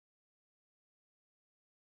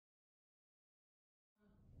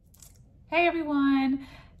Hey everyone,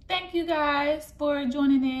 thank you guys for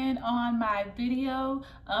joining in on my video.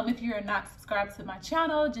 If you're not subscribed to my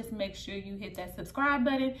channel, just make sure you hit that subscribe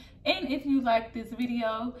button. And if you like this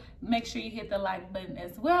video, make sure you hit the like button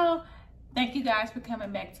as well. Thank you guys for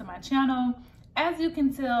coming back to my channel. As you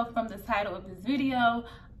can tell from the title of this video,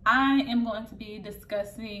 I am going to be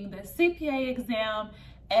discussing the CPA exam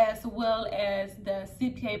as well as the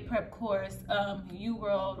CPA prep course,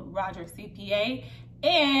 Uworld Roger CPA.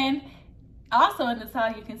 And also in the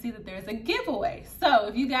title, you can see that there's a giveaway. So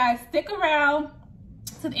if you guys stick around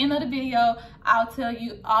to the end of the video, I'll tell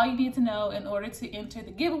you all you need to know in order to enter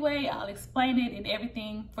the giveaway. I'll explain it and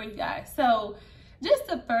everything for you guys. So just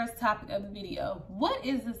the first topic of the video, what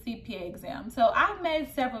is the CPA exam? So I've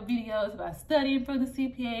made several videos about studying for the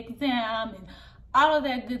CPA exam and all of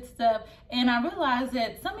that good stuff. And I realized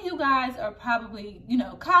that some of you guys are probably,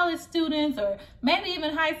 college students or maybe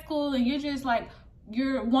even high school, and you're just like,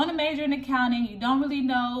 you want to major in accounting, you don't really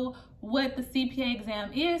know what the CPA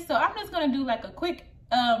exam is. So I'm just going to do like a quick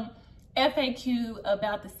FAQ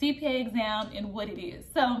about the CPA exam and what it is.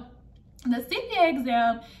 So the CPA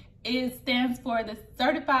exam stands for the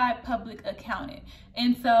Certified Public Accountant.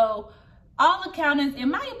 And so all accountants, in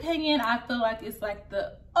my opinion, I feel like it's like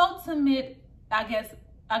the ultimate, I guess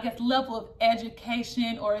level of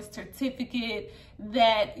education or a certificate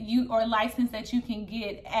that or license that you can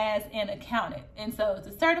get as an accountant. And so it's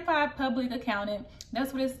a Certified Public Accountant.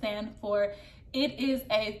 That's what it stands for. It is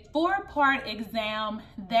a 4-part exam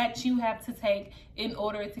that you have to take in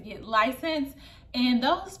order to get licensed. And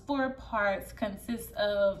those 4 parts consist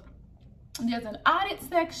of, there's an audit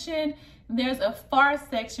section, there's a FAR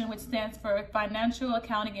section, which stands for Financial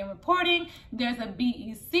Accounting and Reporting. There's a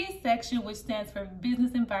BEC section, which stands for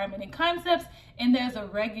Business Environment and Concepts. And there's a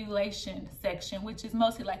Regulation section, which is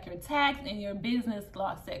mostly like your tax and your business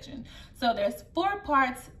law section. So there's 4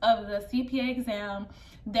 parts of the CPA exam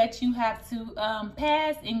that you have to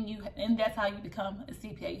pass, and that's how you become a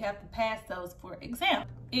CPA. You have to pass those 4 exams.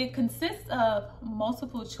 It consists of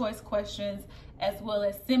multiple choice questions as well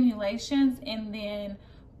as simulations, and then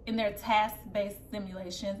in their task-based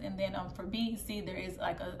simulations, and then for BEC there is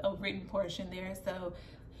like a written portion there. So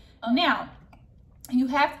now you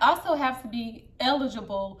also have to be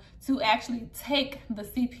eligible to actually take the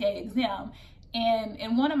CPA exam. And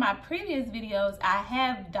in one of my previous videos, I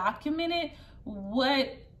have documented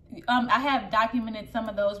some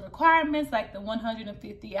of those requirements, like the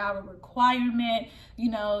 150-hour requirement,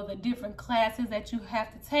 the different classes that you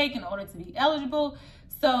have to take in order to be eligible.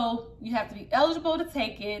 So you have to be eligible to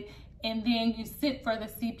take it, and then you sit for the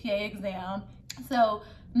CPA exam. So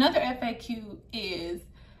another FAQ is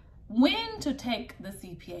when to take the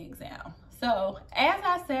CPA exam. So as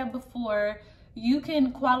I said before, you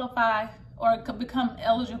can qualify or become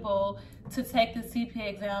eligible to take the CPA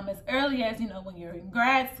exam as early as, when you're in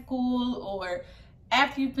grad school, or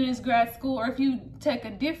after you finish grad school, or if you take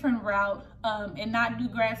a different route and not do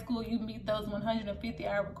grad school, you meet those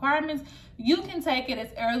 150-hour requirements, you can take it as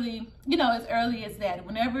early, as early as that,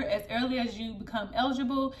 as early as you become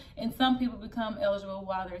eligible. And some people become eligible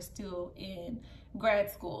while they're still in grad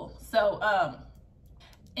school. So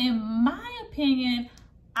in my opinion,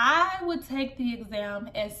 I would take the exam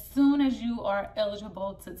as soon as you are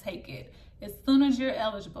eligible to take it, as soon as you're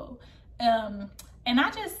eligible. And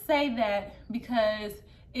I just say that because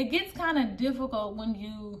it gets kind of difficult when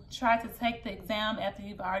you try to take the exam after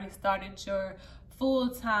you've already started your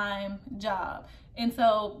full-time job. And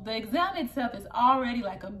so the exam itself is already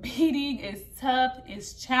like a beating. It's tough,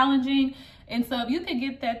 it's challenging. And so if you could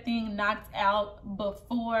get that thing knocked out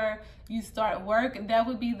before you start work, that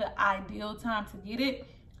would be the ideal time to get it.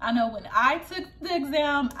 I know when I took the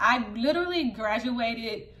exam, I literally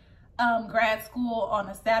graduated grad school on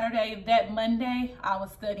a Saturday. That Monday, I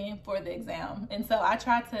was studying for the exam. And so I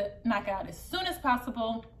tried to knock out as soon as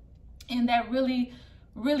possible. And that really,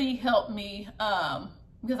 really helped me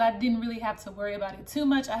because I didn't really have to worry about it too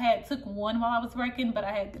much. I took one while I was working, but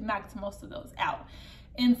I had knocked most of those out.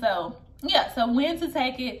 And so, yeah, so when to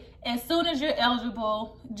take it, as soon as you're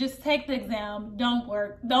eligible, just take the exam.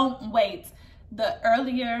 Don't wait. The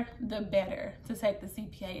earlier, the better to take the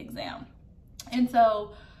CPA exam. And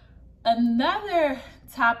so another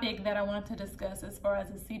topic that I wanted to discuss as far as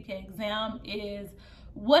the CPA exam is,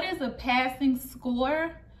 what is a passing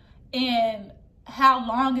score and how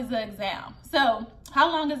long is the exam? So how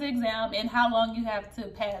long is the exam and how long you have to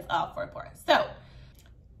pass all 4 parts?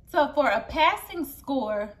 So for a passing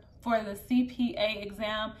score for the CPA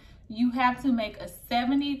exam, you have to make a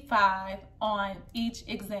 75 on each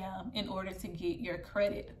exam in order to get your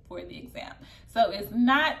credit for the exam. So it's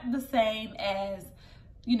not the same as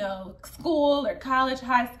you know, school or college,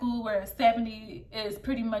 high school, where a 70 is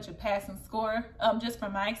pretty much a passing score. Just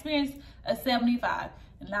from my experience, a 75,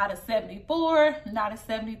 not a 74, not a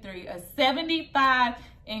 73, a 75,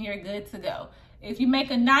 and you're good to go. If you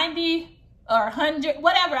make a 90 or 100,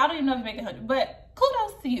 whatever, I don't even know if you make 100, but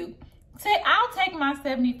kudos to you. I'll take my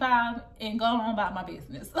 75 and go on about my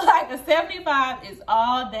business. Like, a 75 is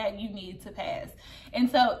all that you need to pass. And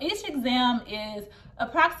so each exam is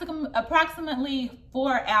approximately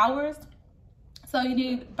 4 hours. So you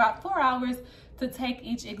need about 4 hours to take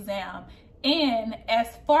each exam. And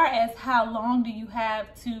as far as how long do you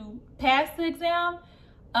have to pass the exam?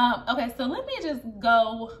 Okay, so let me just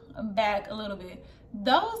go back a little bit.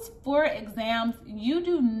 Those 4 exams, you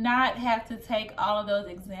do not have to take all of those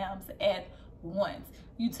exams at once.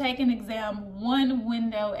 You take an exam one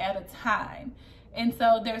window at a time. And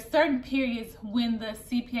so there's certain periods when the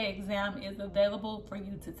CPA exam is available for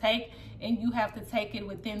you to take, and you have to take it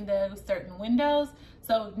within those certain windows.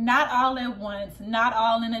 So not all at once, not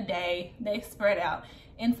all in a day, they spread out.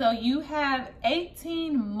 And so you have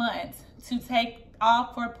 18 months to take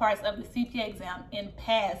all 4 parts of the CPA exam and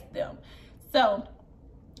pass them. So,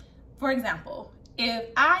 for example, if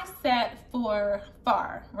I sat for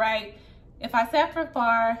FAR, right? If I sat for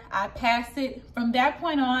FAR, I passed it. From that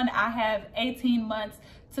point on, I have 18 months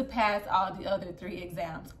to pass all the other 3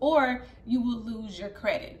 exams, or you will lose your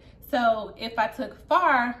credit. So if I took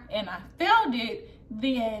FAR and I failed it,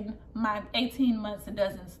 then my 18 months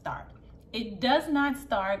doesn't start. It does not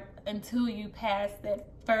start until you pass that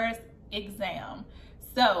first exam.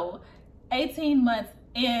 So 18 months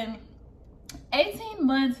in. 18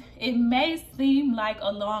 months, it may seem like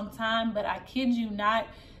a long time, but I kid you not,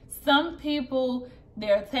 some people,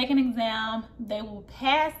 they'll take an exam, they will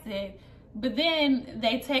pass it, but then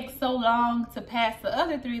they take so long to pass the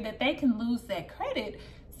other 3 that they can lose that credit.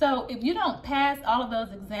 So if you don't pass all of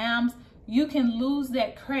those exams, you can lose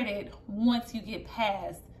that credit once you get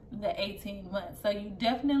past the 18 months. So you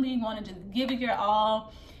definitely want to just give it your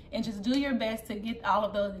all and just do your best to get all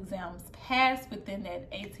of those exams passed within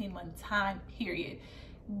that 18-month time period.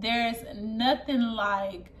 There's nothing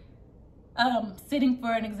like sitting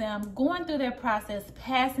for an exam, going through that process,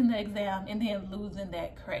 passing the exam, and then losing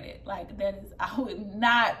that credit. Like, that is, I would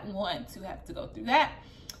not want to have to go through that.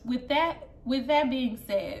 With that being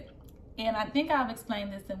said, and I think I've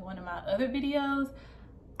explained this in one of my other videos,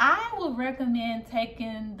 I would recommend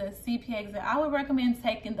taking the CPA exam. I would recommend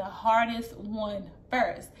taking the hardest one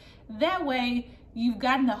first. That way, you've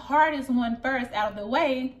gotten the hardest one first out of the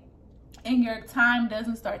way, and your time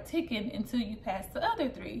doesn't start ticking until you pass the other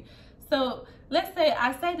 3. So let's say,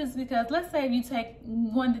 I say this because let's say if you take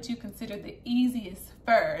one that you consider the easiest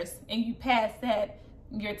first and you pass that,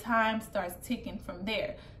 your time starts ticking from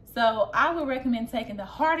there. So I would recommend taking the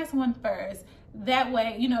hardest one first. That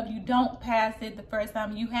way, you know, if you don't pass it the first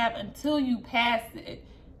time, you have until you pass it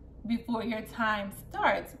before your time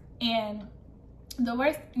starts. And the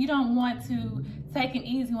worst, you don't want to take an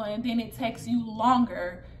easy one and then it takes you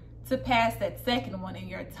longer to pass that second one and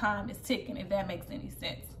your time is ticking, if that makes any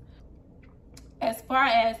sense. As far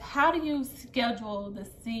as how do you schedule the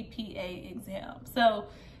CPA exam? So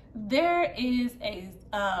there is a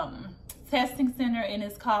testing center, and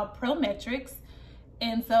it's called Prometrics.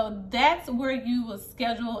 And so that's where you will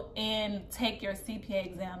schedule and take your CPA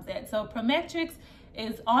exams at. So Prometrics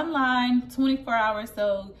is online, 24 hours.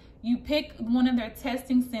 So you pick one of their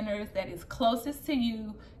testing centers that is closest to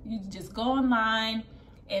you. You just go online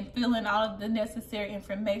and fill in all of the necessary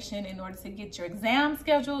information in order to get your exam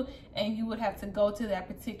scheduled. And you would have to go to that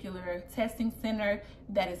particular testing center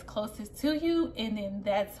that is closest to you. And then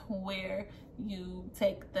that's where you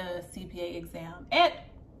take the CPA exam at.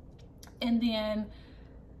 And then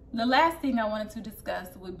the last thing I wanted to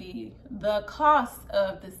discuss would be the cost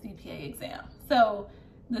of the CPA exam. So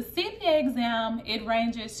the CPA exam, it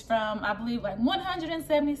ranges from, I believe, like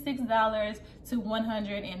 $176 to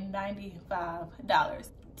 $195.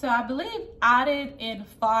 So I believe audit and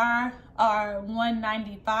FAR are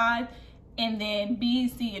 $195, and then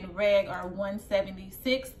BEC and Reg are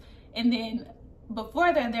 $176. And then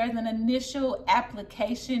before that, there's an initial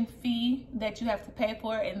application fee that you have to pay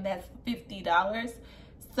for, and that's $50.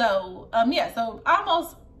 So yeah, so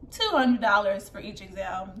almost $200 for each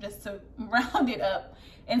exam, just to round it up.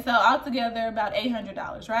 And so altogether about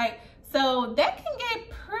 $800, right? So that can get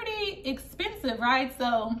pretty expensive, right?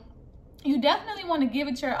 So you definitely want to give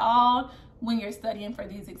it your all when you're studying for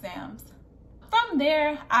these exams. From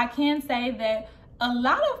there, I can say that a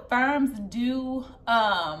lot of firms do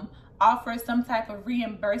offer some type of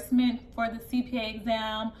reimbursement for the CPA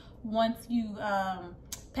exam once you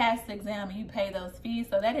pass the exam and you pay those fees.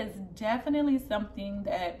 So that is definitely something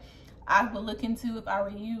that I would look into if I were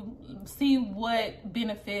you. See what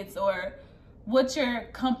benefits or what your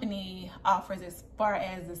company offers as far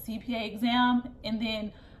as the CPA exam. And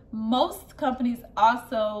then most companies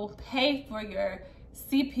also pay for your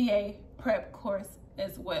CPA prep course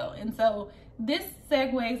as well. And so this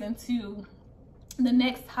segues into the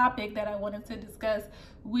next topic that I wanted to discuss,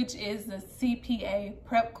 which is the CPA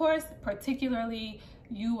prep course, particularly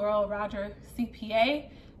Uworld Roger CPA.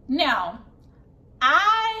 Now,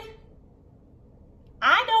 I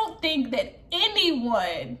don't think that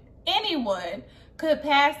anyone could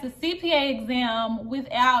pass the CPA exam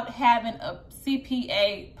without having a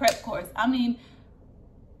CPA prep course. I mean,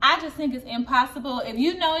 I just think it's impossible. If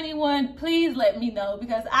you know anyone, please let me know,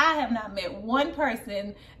 because I have not met one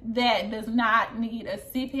person that does not need a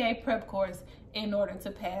CPA prep course in order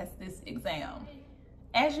to pass this exam.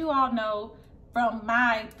 As you all know from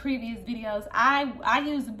my previous videos, I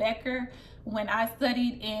used Becker when I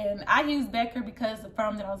studied, and I used Becker because the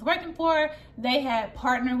firm that I was working for, they had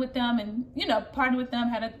partnered with them, and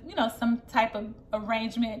had a some type of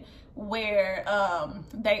arrangement where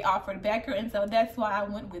they offered Becker, and so that's why I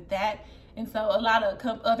went with that. And so a lot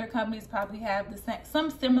of other companies probably have the same, some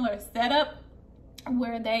similar setup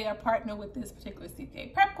where they are partnered with this particular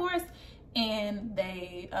CPA prep course, and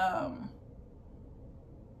they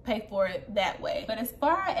pay for it that way. But as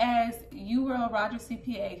far as Uworld Roger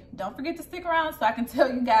CPA, don't forget to stick around so I can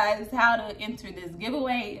tell you guys how to enter this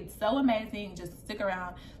giveaway. It's so amazing. Just stick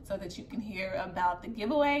around so that you can hear about the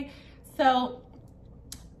giveaway. So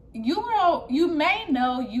Uworld, you may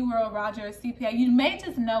know Uworld Roger CPA. You may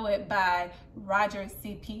just know it by Roger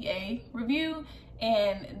CPA Review.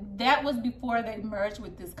 And that was before they merged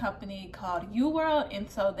with this company called Uworld, and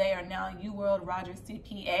so they are now Uworld Roger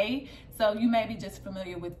CPA. So you may be just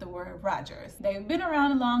familiar with the word Rogers. They've been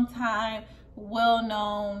around a long time, well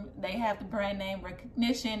known. They have the brand name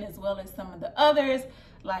recognition as well as some of the others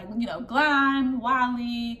like, Gleim,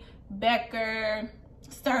 Wiley, Becker,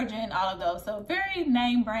 Sturgeon, all of those. So very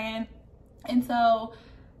name brand. And so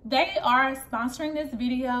they are sponsoring this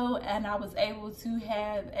video, and I was able to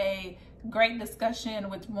have a great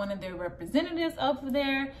discussion with one of their representatives over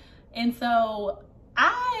there. And so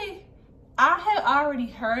I had already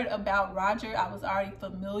heard about Roger. I was already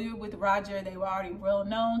familiar with Roger. They were already well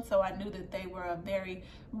known, so I knew that they were a very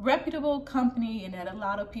reputable company and that a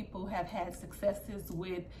lot of people have had successes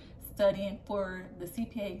with studying for the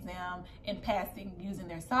CPA exam and passing using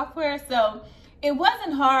their software. So it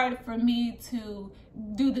wasn't hard for me to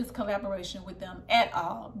do this collaboration with them at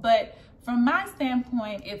all. But from my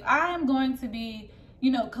standpoint, if I am going to be,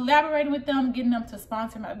 collaborating with them, getting them to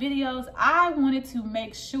sponsor my videos, I wanted to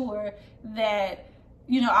make sure that,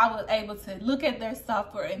 I was able to look at their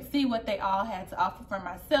software and see what they all had to offer for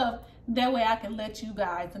myself. That way I can let you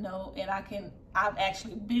guys know, and I've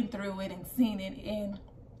actually been through it and seen it, and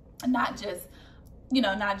not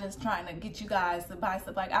just trying to get you guys to buy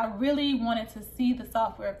stuff. Like, I really wanted to see the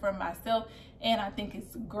software for myself, and I think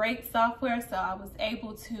it's great software. So I was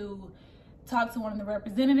able to talk to one of the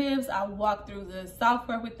representatives. I walked through the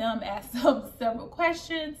software with them, asked them several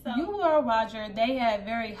questions. So Uworld Roger, they have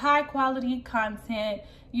very high quality content.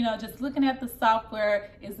 Just looking at the software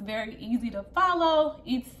is very easy to follow.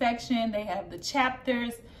 Each section, they have the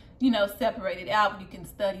chapters, separated out. You can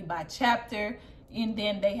study by chapter. And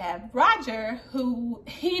then they have Roger, who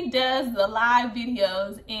he does the live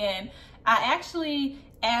videos. And I actually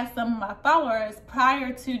asked some of my followers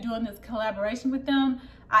prior to doing this collaboration with them,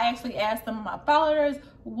 I actually asked some of my followers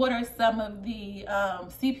what are some of the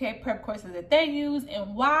CPA prep courses that they use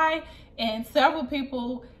and why. And several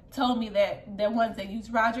people told me that the ones that use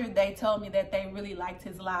Roger, they told me that they really liked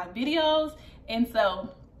his live videos. And so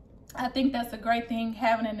I think that's a great thing,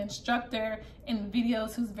 having an instructor in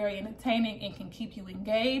videos who's very entertaining and can keep you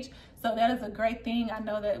engaged. So that is a great thing. I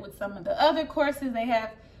know that with some of the other courses they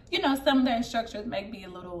have, some of their instructors might be a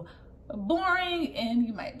little boring and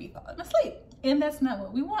you might be falling asleep. And that's not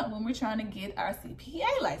what we want when we're trying to get our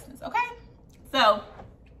CPA license, okay? So,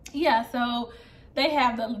 yeah, so they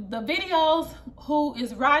have the videos. Who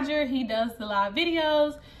is Roger? He does the live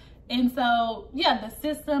videos. And so, yeah, the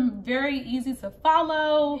system, very easy to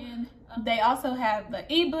follow. And they also have the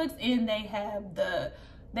ebooks, and they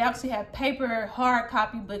actually have paper hard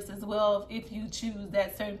copy books as well if you choose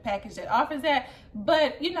that certain package that offers that.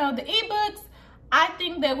 But, the ebooks, I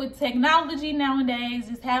think that with technology nowadays,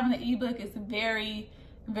 just having the ebook is very,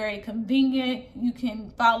 very convenient. You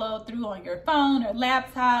can follow through on your phone or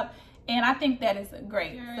laptop. And I think that is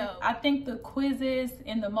great. So I think the quizzes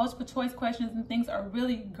and the multiple choice questions and things are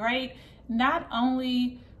really great, not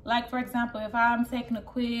only Like, for example, if I'm taking a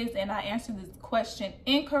quiz and I answer this question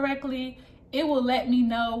incorrectly, it will let me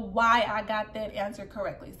know why I got that answer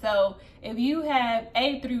correctly. So if you have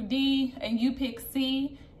A through D and you pick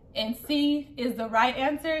C and C is the right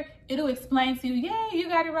answer, it'll explain to you, yeah, you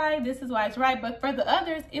got it right, this is why it's right. But for the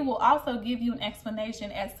others, it will also give you an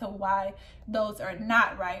explanation as to why those are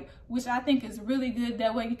not right, which I think is really good.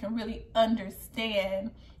 That way you can really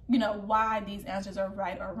understand, you know, why these answers are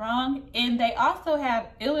right or wrong. And they also have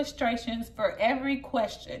illustrations for every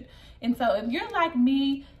question. And so if you're like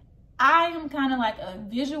me, I am kind of like a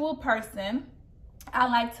visual person. I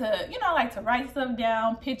like to, you know, like to write stuff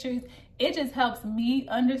down, pictures. It just helps me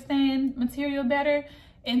understand material better.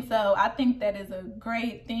 And so I think that is a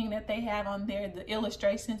great thing that they have on there, the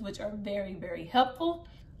illustrations, which are very, very helpful.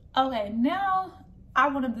 Okay, now I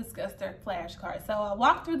want to discuss their flashcards. So I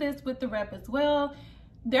walked through this with the rep as well.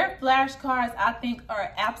 Their flashcards, I think,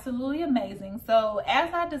 are absolutely amazing. So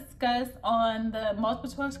as I discussed on the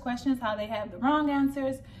multiple choice questions, how they have the wrong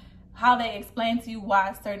answers, how they explain to you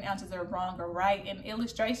why certain answers are wrong or right, and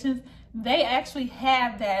illustrations, they actually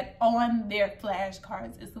have that on their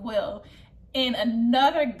flashcards as well. And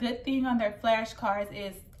another good thing on their flashcards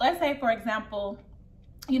is, let's say, for example,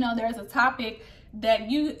 you know, there's a topic that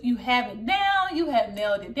you have it down, you have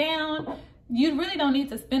nailed it down, you really don't need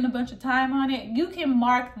to spend a bunch of time on it. You can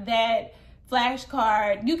mark that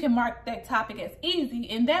flashcard, you can mark that topic as easy,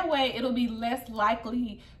 and that way it'll be less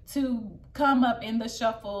likely to come up in the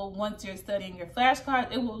shuffle once you're studying your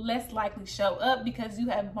flashcards. It will less likely show up because you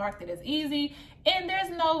have marked it as easy, and there's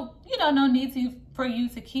no, you know, no need for you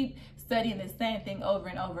to keep studying the same thing over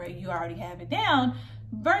and over. You already have it down.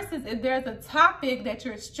 Versus if there's a topic that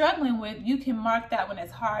you're struggling with, you can mark that one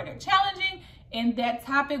as hard or challenging, and that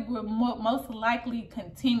topic will most likely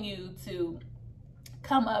continue to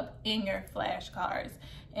come up in your flashcards.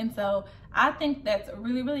 And so I think that's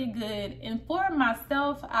really, really good. And for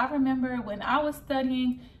myself, I remember when I was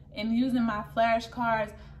studying and using my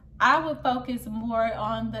flashcards, I would focus more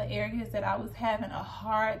on the areas that I was having a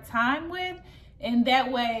hard time with. And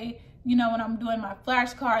that way, you know, when I'm doing my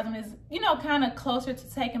flashcards and it's, you know, kind of closer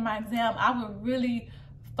to taking my exam, I would really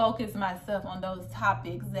focus myself on those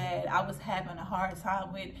topics that I was having a hard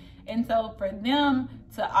time with. And so for them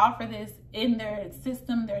to offer this in their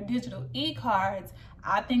system, their digital e-cards,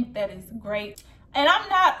 I think that is great. And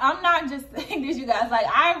I'm not just saying this, you guys. Like,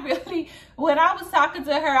 I really, when I was talking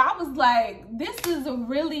to her, I was like, this is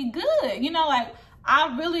really good. You know, like,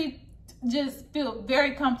 I really just feel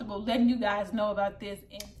very comfortable letting you guys know about this.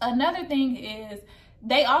 And another thing is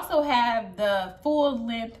they also have the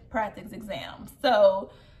full-length practice exam.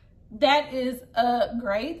 So that is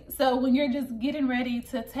great. So when you're just getting ready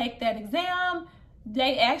to take that exam,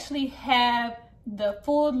 they actually have the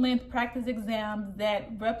full-length practice exams that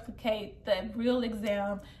replicate the real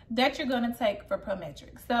exam that you're going to take for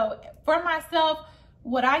Prometrics. So for myself,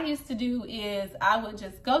 what I used to do is I would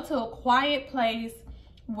just go to a quiet place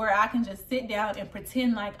where I can just sit down and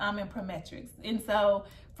pretend like I'm in Prometrics. And so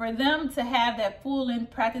for them to have that full-length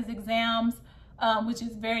practice exams, which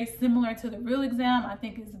is very similar to the real exam, I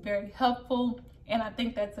think is very helpful. And I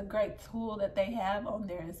think that's a great tool that they have on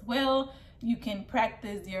there as well. You can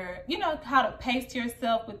practice your, you know, how to pace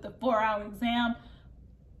yourself with the 4-hour exam.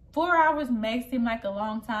 4 hours may seem like a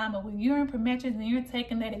long time, but when you're in Prometrics and you're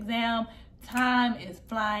taking that exam, time is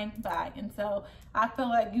flying by. And so I feel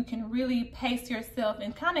like you can really pace yourself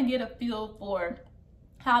and kind of get a feel for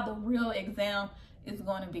how the real exam is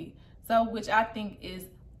going to be. So, which I think is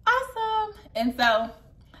awesome. And so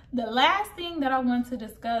the last thing that I want to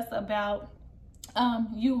discuss about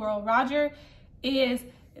Uworld, Roger, is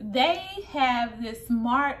they have this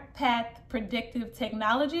Smart Path Predictive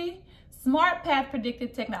Technology. Smart Path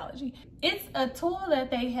Predictive Technology. It's a tool that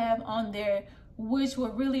they have on there which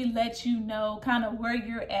will really let you know kind of where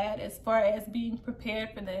you're at as far as being prepared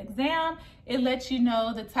for the exam. It lets you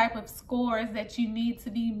know the type of scores that you need to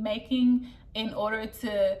be making in order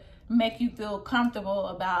to make you feel comfortable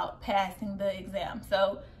about passing the exam.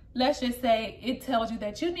 So let's just say it tells you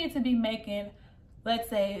that you need to be making, let's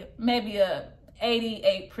say, maybe a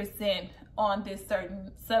 88% on this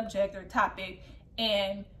certain subject or topic,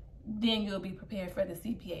 and then you'll be prepared for the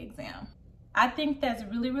CPA exam. I think that's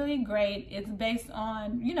really, really great. It's based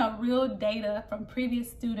on, you know, real data from previous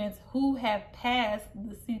students who have passed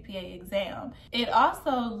the CPA exam. It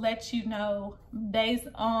also lets you know based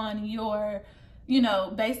on your, you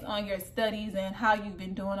know, based on your studies and how you've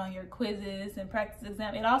been doing on your quizzes and practice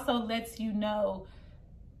exam. It also lets you know,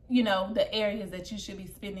 the areas that you should be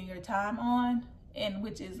spending your time on, and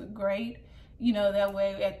which is great. You know, that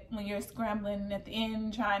way when you're scrambling at the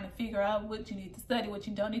end trying to figure out what you need to study, what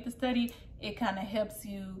you don't need to study, it kind of helps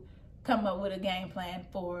you come up with a game plan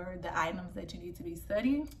for the items that you need to be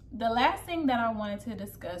studying. The last thing that I wanted to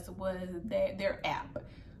discuss was their app.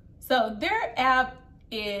 So their app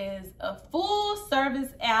is a full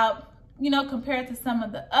service app, you know, compared to some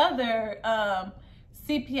of the other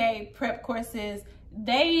CPA prep courses.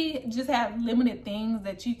 They just have limited things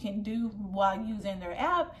that you can do while using their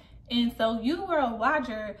app. And so Uworld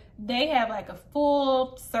Roger, they have like a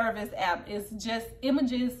full service app. It's just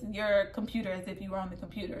images your computer as if you were on the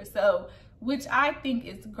computer. So, which I think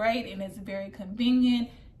is great and it's very convenient.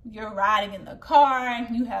 You're riding in the car,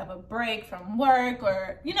 you have a break from work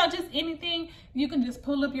or, you know, just anything. You can just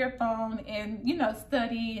pull up your phone and, you know,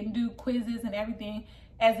 study and do quizzes and everything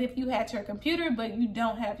as if you had your computer, but you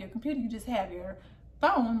don't have your computer, you just have your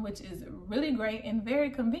phone, which is really great and very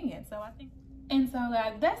convenient. So I think, and so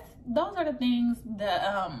those are the things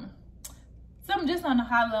that, some just on a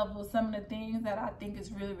high level, some of the things that I think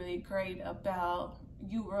is really, really great about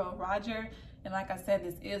Uworld Roger. And like I said,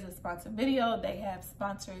 this is a sponsored video. They have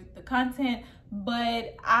sponsored the content,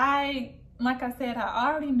 but like I said, I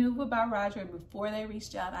already knew about Roger before they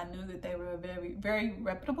reached out. I knew that they were a very, very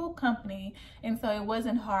reputable company. And so it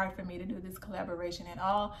wasn't hard for me to do this collaboration at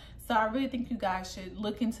all. So I really think you guys should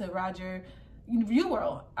look into Roger,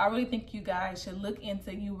 Uworld. I really think you guys should look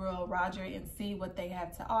into Uworld Roger and see what they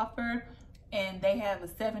have to offer. And they have a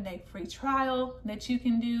 7-day free trial that you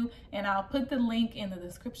can do. And I'll put the link in the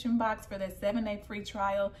description box for that 7-day free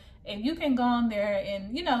trial. And you can go on there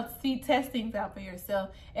and, you know, test things out for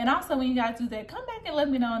yourself. And also when you guys do that, come back and let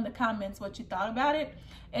me know in the comments what you thought about it.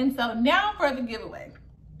 And so now for the giveaway.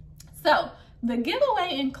 So the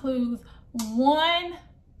giveaway includes one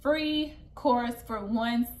free course for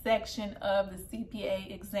one section of the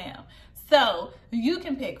CPA exam. So you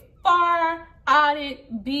can pick FAR,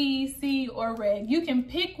 Audit, B, C, or Reg. You can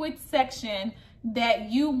pick which section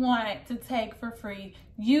that you want to take for free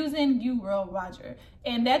using Uworld Roger.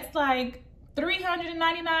 And that's like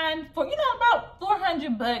 $399 for, you know, about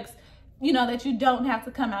 $400, you know, that you don't have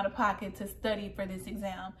to come out of pocket to study for this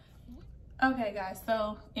exam. Okay guys,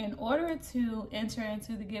 so in order to enter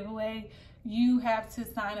into the giveaway, you have to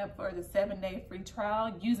sign up for the 7-day free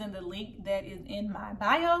trial using the link that is in my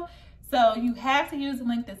bio. So you have to use the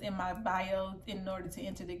link that's in my bio in order to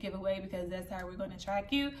enter the giveaway, because that's how we're going to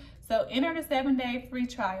track you. So enter the 7-day free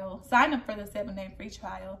trial, sign up for the 7-day free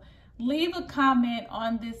trial, leave a comment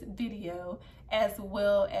on this video, as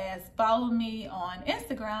well as follow me on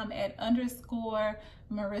Instagram at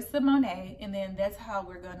 _Marissa Monet. And then that's how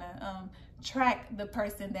we're going to track the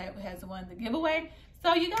person that has won the giveaway.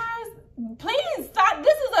 So you guys, please stop.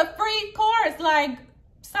 This is a free course. Like,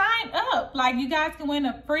 sign up. Like, you guys can win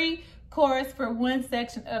a free course for one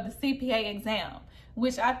section of the CPA exam,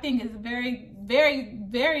 which I think is very, very,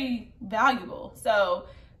 very valuable. So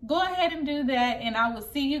go ahead and do that, and I will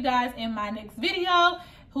see you guys in my next video.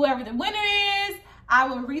 Whoever the winner is, I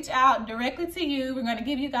will reach out directly to you. We're going to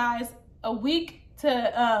give you guys a week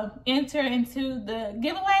to enter into the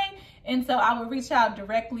giveaway, and so I will reach out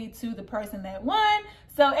directly to the person that won.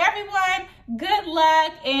 So everyone, good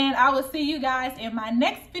luck, and I will see you guys in my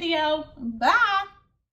next video. Bye.